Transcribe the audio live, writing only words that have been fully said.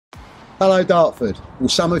Hello Dartford. Well,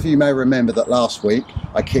 some of you may remember that last week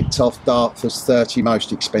I kicked off Dartford's 30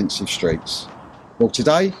 most expensive streets. Well,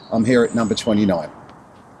 today I'm here at number 29.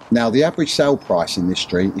 Now, the average sale price in this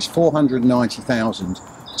street is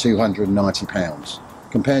 £490,290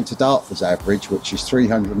 compared to Dartford's average, which is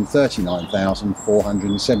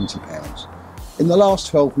 £339,470. In the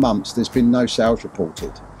last 12 months there's been no sales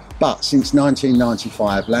reported, but since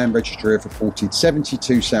 1995 Land Registry have reported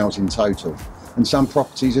 72 sales in total, and some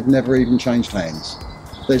properties have never even changed hands.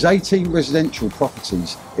 There's 18 residential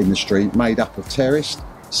properties in the street made up of terraced,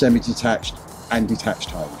 semi-detached and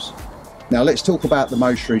detached homes. Now let's talk about the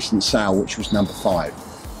most recent sale, which was number 5.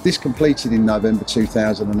 This completed in November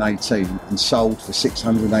 2018 and sold for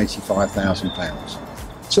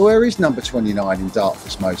 £685,000. So where is number 29 in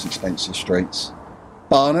Dartford's most expensive streets?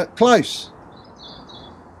 Barnet Close.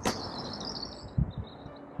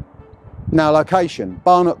 Now, location.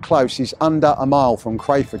 Barnet Close is under a mile from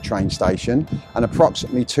Crayford train station and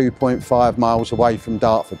approximately 2.5 miles away from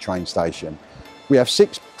Dartford train station. We have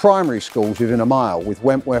 6 primary schools within a mile, with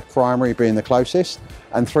Wentworth Primary being the closest,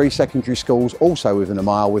 and 3 secondary schools also within a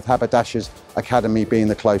mile, with Haberdashers Academy being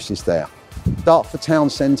the closest there. Dartford Town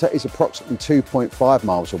Centre is approximately 2.5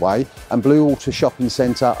 miles away, and Bluewater Shopping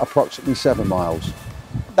Centre approximately 7 miles.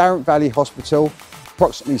 Dartford Valley Hospital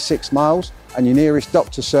approximately 6 miles, and your nearest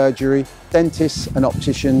doctor, surgery, dentists and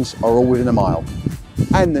opticians are all within a mile.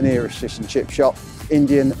 And the nearest fish and chip shop,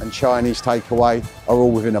 Indian and Chinese takeaway are all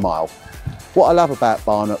within a mile. What I love about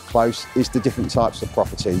Barnet Close is the different types of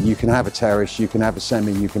property. You can have a terrace, you can have a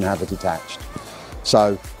semi, you can have a detached.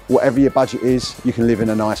 So whatever your budget is, you can live in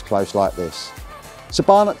a nice close like this. So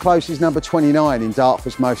Barnet Close is number 29 in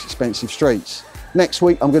Dartford's most expensive streets. Next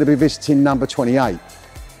week I'm going to be visiting number 28.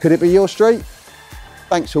 Could it be your street?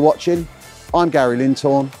 Thanks for watching. I'm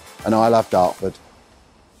Lintorn and I love Dartford.